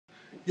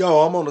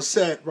Yo, I'm on the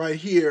set right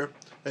here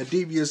at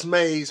Devious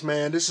Maids,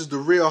 man. This is the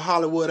real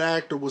Hollywood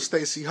actor with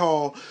Stacy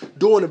Hall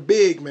doing it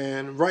big,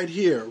 man. Right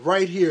here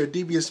at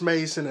Devious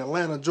Maids in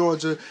Atlanta,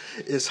 Georgia.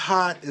 It's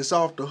hot. It's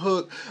off the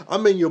hook.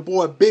 I'm in your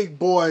boy, Big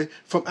Boy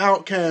from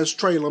Outkast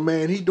trailer,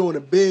 man. He doing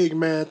it big,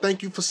 man.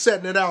 Thank you for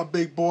setting it out,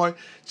 Big Boy.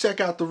 Check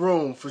out the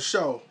room for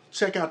sure.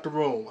 Check out the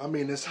room. I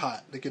mean, it's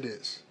hot. Look at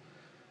this.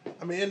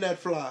 I mean, isn't that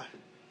fly?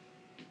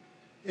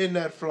 Isn't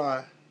that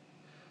fly?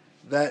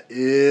 That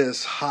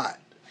is hot.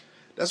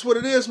 That's what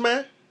it is,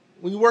 man.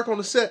 When you work on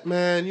the set,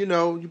 man, you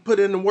know, you put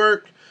in the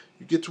work,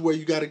 you get to where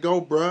you got to go,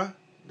 bruh.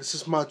 This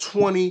is my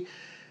 28th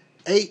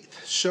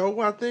show,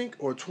 I think,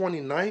 or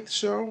 29th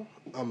show.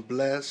 I'm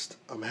blessed.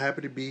 I'm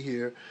happy to be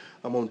here.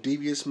 I'm on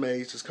Devious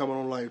Maids. It's coming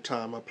on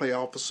Lifetime. I play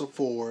Officer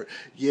Ford.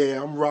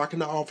 Yeah, I'm rocking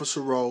the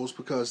officer roles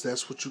because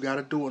that's what you got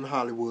to do in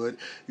Hollywood.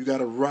 You got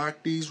to rock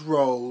these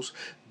roles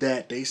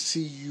that they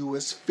see you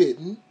as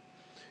fitting.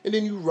 And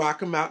then you rock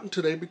them out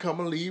until they become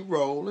a lead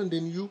role. And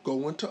then you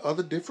go into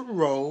other different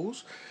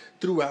roles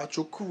throughout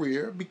your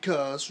career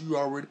because you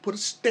already put a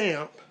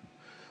stamp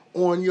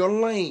on your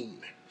lane.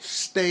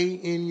 Stay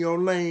in your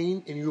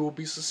lane and you will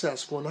be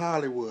successful in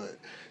Hollywood.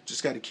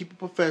 Just got to keep it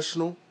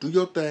professional. Do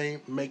your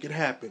thing. Make it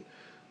happen.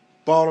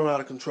 Balling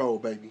out of control,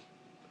 baby.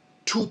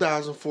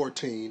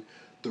 2014,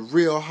 the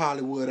real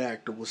Hollywood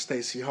actor with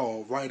Stacy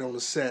Hall right on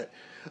the set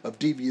of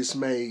Devious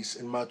Maids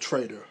in my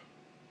trailer.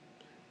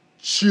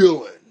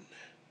 Chillin'.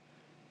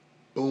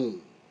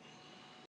 Boom.